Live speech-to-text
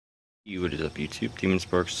What is up, YouTube? Demon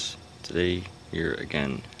Sparks today, here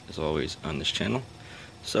again as always on this channel.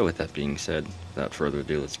 So with that being said, without further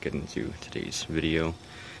ado, let's get into today's video.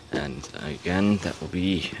 And again, that will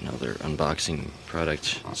be another unboxing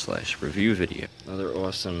product slash review video. Another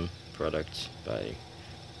awesome product by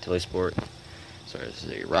Telesport. Sorry, this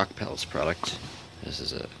is a Rockpals product. This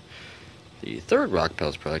is the third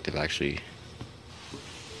Rockpals product I've actually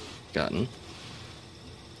gotten.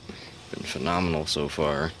 Been phenomenal so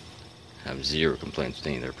far. Have zero complaints with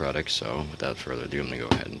any of their products, so without further ado, I'm going to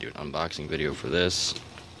go ahead and do an unboxing video for this.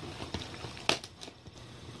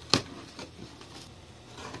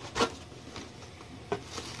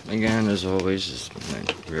 Again, as always, just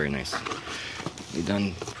very nicely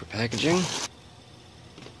done for packaging.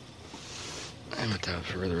 And without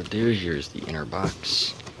further ado, here's the inner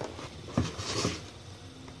box.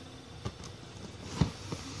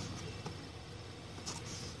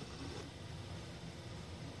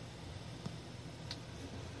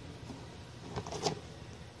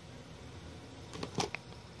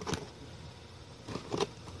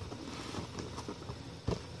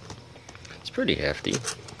 It's pretty hefty.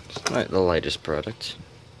 It's not the lightest product.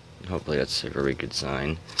 Hopefully that's a very good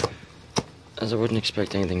sign, as I wouldn't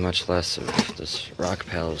expect anything much less of this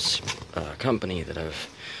Rockpals company that I've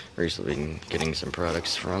recently been getting some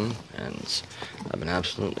products from, and I've been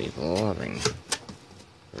absolutely loving.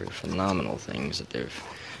 Very phenomenal things that they've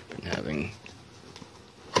been having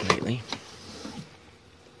lately.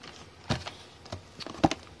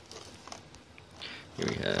 Here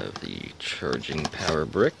we have the charging power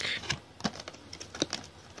brick.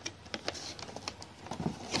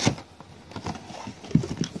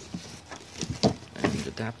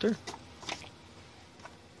 Adapter.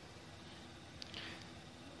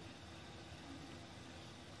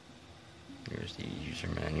 Here's the user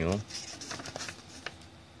manual.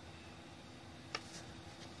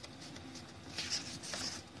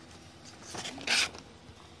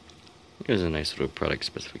 Here's a nice little product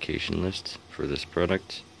specification list for this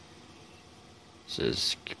product. It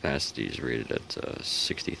says capacity is rated at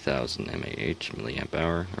 60,000 mAh milliamp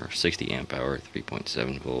hour, or 60 amp hour,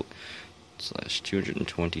 3.7 volt. /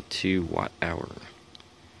 222 watt hour.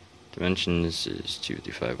 Dimensions is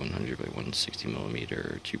 255/100 by 160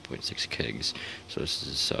 millimeter, 2.6 kegs. So this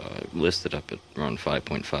is listed up at around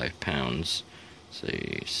 5.5 pounds. So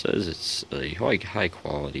it says it's a high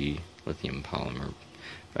quality lithium polymer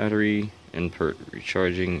battery. Input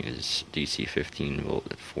recharging is DC 15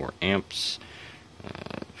 volt at 4 amps.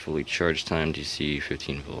 Fully charged time DC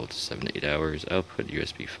 15 volts, 7 to 8 hours. Output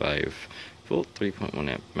USB 5 volt, 3.1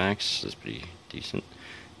 amp max. That's pretty decent.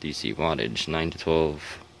 DC wattage 9 to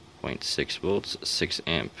 12.6 volts, 6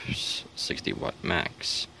 amps, 60 watt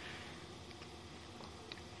max.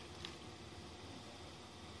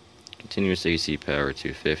 Continuous AC power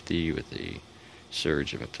 250 with a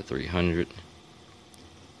surge of up to 300.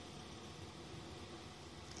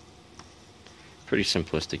 Pretty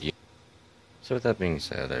simplistic. So with that being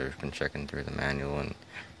said, I've been checking through the manual and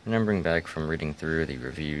remembering back from reading through the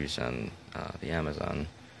reviews on the Amazon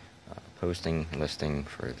posting listing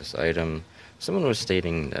for this item. Someone was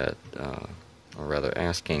stating that, or rather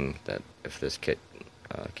asking that if this kit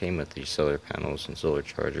came with the solar panels and solar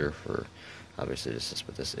charger for, obviously this is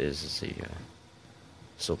what this is the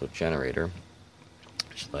solar generator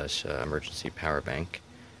 / emergency power bank.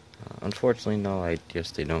 Unfortunately, no, I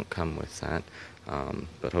guess they don't come with that.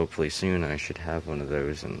 But hopefully soon I should have one of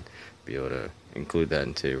those and be able to include that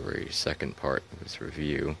into a second part of this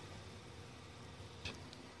review.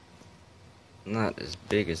 Not as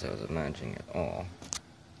big as I was imagining at all.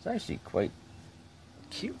 It's actually quite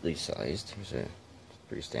cutely sized. Here's a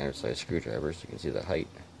pretty standard sized screwdriver, so you can see the height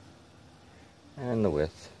and the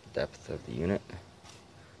width, depth of the unit.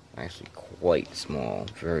 Actually quite small.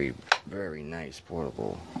 Very, very nice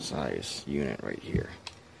portable size unit right here.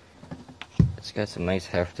 It's got some nice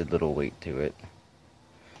hefted little weight to it.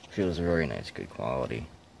 Feels very nice, good quality.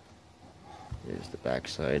 Here's the back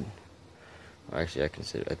side. Actually,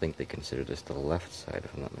 I think they consider this the left side,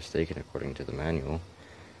 if I'm not mistaken, according to the manual.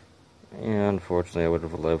 And unfortunately, I would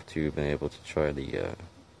have loved to have been able to try the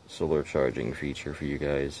solar charging feature for you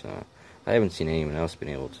guys. I haven't seen anyone else been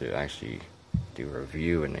able to actually do a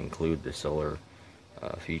review and include the solar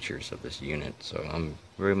features of this unit. So I'm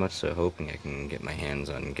very much so hoping I can get my hands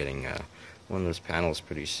on getting one of those panels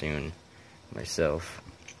pretty soon myself.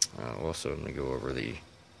 Also, I'm going to go over the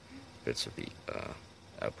bits of the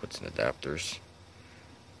outputs and adapters.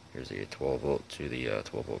 Here's a 12 volt to the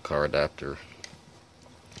 12 volt car adapter.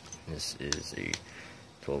 This is a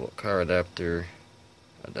 12 volt car adapter,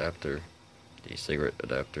 the cigarette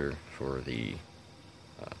adapter for the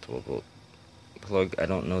 12 volt plug. I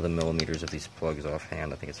don't know the millimeters of these plugs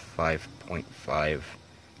offhand. I think it's 5.5.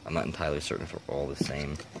 I'm not entirely certain if they're all the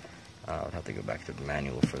same. I would have to go back to the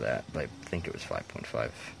manual for that, but I think it was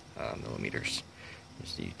 5.5 millimeters.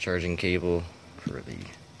 There's the charging cable for the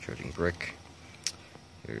charging brick.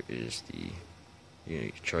 Here is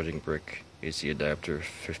the charging brick AC adapter,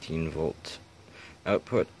 15 volt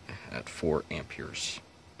output at 4 amperes.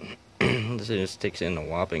 This just takes in a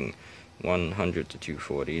whopping 100 to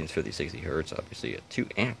 240 and 50-60 hertz, obviously at 2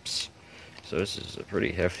 amps. So this is a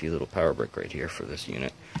pretty hefty little power brick right here for this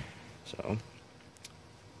unit. So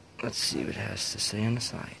let's see what it has to say on the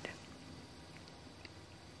side.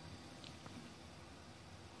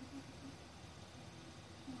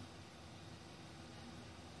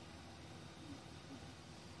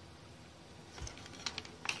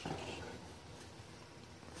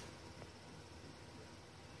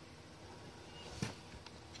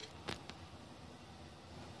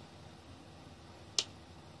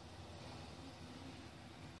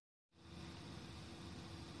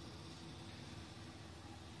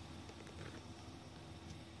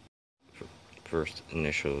 First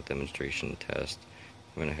initial demonstration test,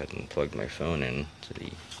 I went ahead and plugged my phone in to the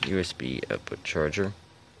USB output charger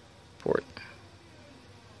port,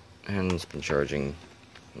 and it's been charging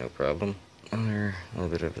no problem. Another little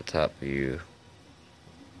bit of a top view.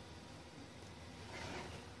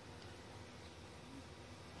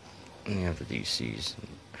 And you have the DCs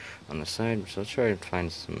on the side, so I'll try and find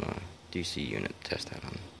some DC unit to test that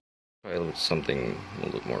on. Try something a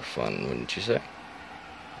little bit more fun, wouldn't you say?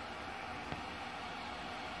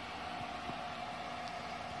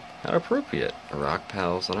 How appropriate. A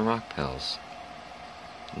Rockpals on a Rockpals.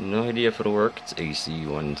 No idea if it'll work. It's AC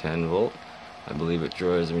 110 volt. I believe it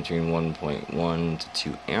draws between 1.1 to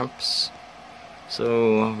 2 amps.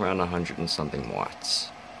 So around 100 and something watts.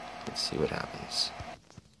 Let's see what happens.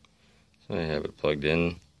 So I have it plugged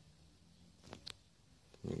in.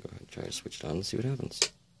 Let me go ahead and try to switch it on and see what happens.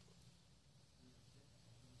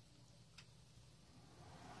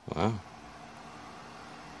 Wow.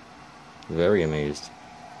 Very amazed.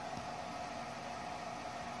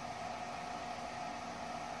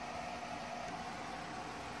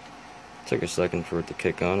 Took a second for it to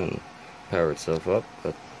kick on and power itself up,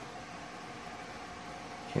 but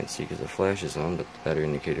can't see because the flash is on, but the battery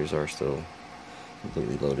indicators are still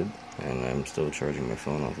completely loaded, and I'm still charging my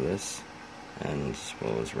phone off of this, and as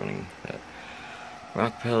well as running that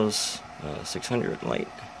Rockpals 600 light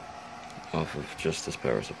off of just this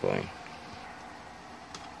power supply.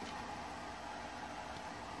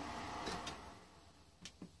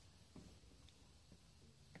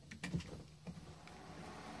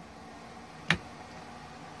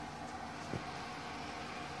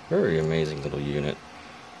 Very amazing little unit.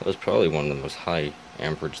 That was probably one of the most high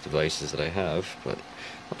amperage devices that I have, but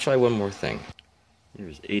I'll try one more thing.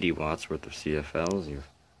 Here's 80 watts worth of CFLs. You have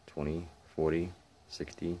 20, 40,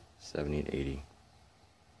 60, 70, and 80.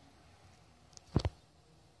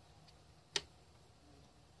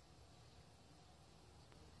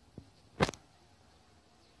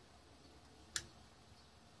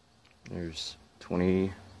 There's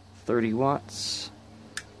 20, 30 watts.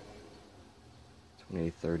 20,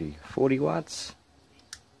 30, 40 watts,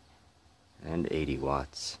 and 80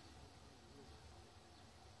 watts.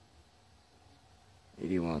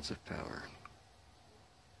 80 watts of power.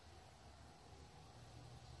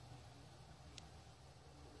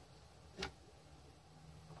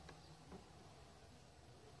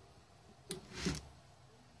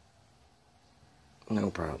 No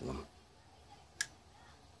problem.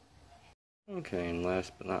 Okay, and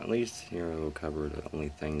last but not least, here I will cover the only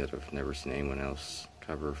thing that I've never seen anyone else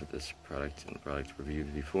cover for this product and product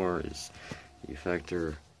reviewed before is the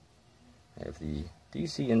effector. I have the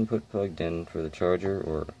DC input plugged in for the charger,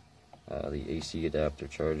 or the AC adapter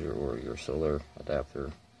charger, or your solar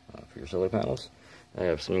adapter for your solar panels. I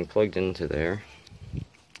have something plugged into there.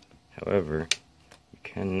 However, you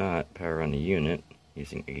cannot power on the unit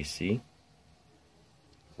using AC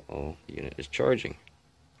while the unit is charging.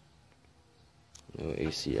 No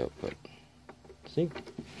AC output. See?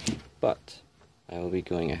 But I will be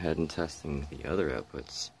going ahead and testing the other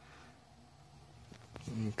outputs.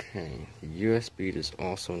 Okay, the USB does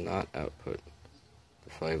also not output. The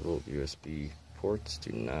 5 volt USB ports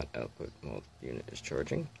do not output while the unit is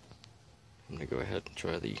charging. I'm going to go ahead and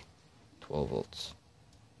try the 12 volts.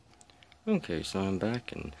 Okay, so I'm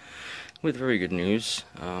back, and with very good news.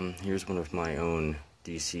 Here's one of my own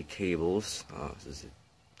DC cables. This is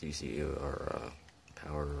a DC or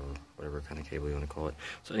power or whatever kind of cable you want to call it.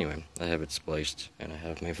 So anyway, I have it spliced, and I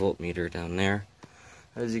have my voltmeter down there.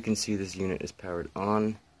 As you can see, this unit is powered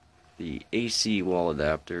on. The AC wall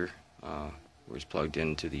adapter was plugged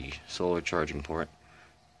into the solar charging port.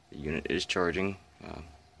 The unit is charging. I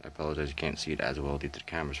apologize you can't see it as well due to the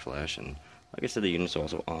camera's flash, and like I said, the unit's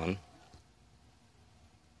also on.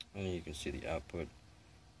 And you can see the output.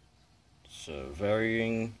 It's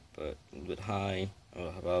varying, but a little bit high.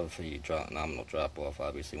 Above the nominal drop off,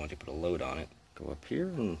 obviously, once you put a load on it. Go up here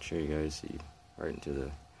and show you guys right into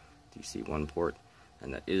the DC 1 port,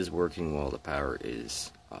 and that is working while the power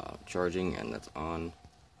is charging, and that's on.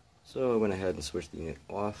 So I went ahead and switched the unit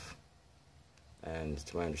off, and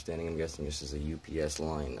to my understanding, I'm guessing this is a UPS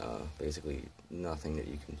line. Basically, nothing that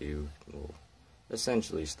you can do will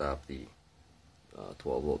essentially stop the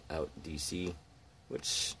 12 volt out DC,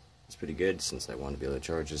 which is pretty good since I want to be able to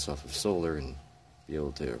charge this off of solar and be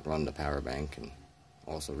able to run the power bank and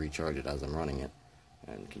also recharge it as I'm running it.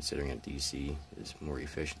 And considering a DC is more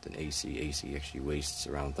efficient than AC, AC actually wastes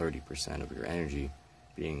around 30% of your energy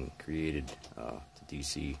being created to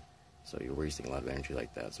DC, so you're wasting a lot of energy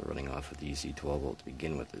like that. So running off a DC 12 volt to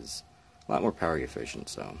begin with is a lot more power efficient,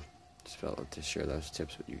 so just felt to share those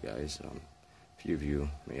tips with you guys. A few of you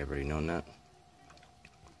may have already known that.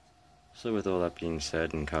 So with all that being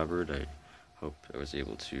said and covered, I hope I was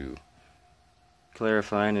able to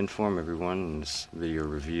clarify and inform everyone in this video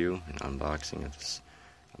review and unboxing of this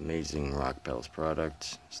amazing Rockpals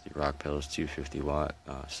product. It's the Rockpals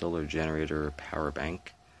 250W solar generator power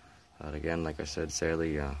bank. Again, like I said,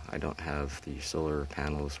 sadly, I don't have the solar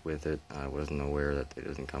panels with it. I wasn't aware that it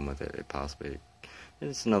doesn't come with it.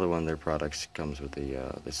 It's another one of their products, comes with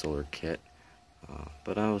the solar kit.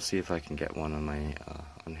 But I will see if I can get one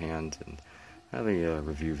on hand and have a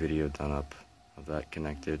review video done up of that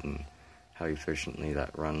connected and how efficiently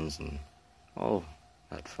that runs and all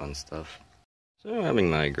that fun stuff. So having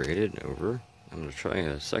migrated over, I'm going to try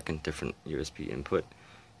a second different USB input,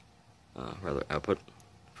 output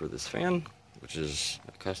for this fan, which is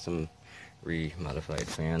a custom remodified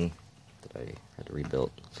fan that I had to rebuild.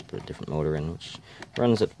 So put a different motor in, which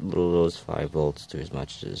runs at little as 5 volts to as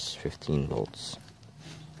much as 15 volts.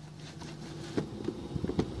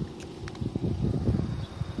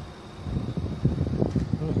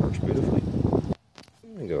 And it works beautifully.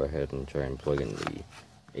 I'm going to go ahead and try and plug in the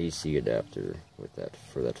AC adapter with that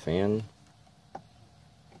for that fan.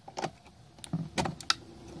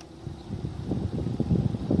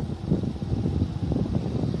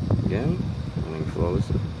 Again, running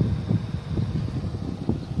flawlessly.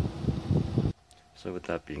 So with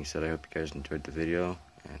that being said, I hope you guys enjoyed the video,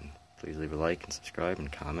 and please leave a like and subscribe and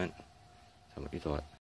comment. Tell me what you thought.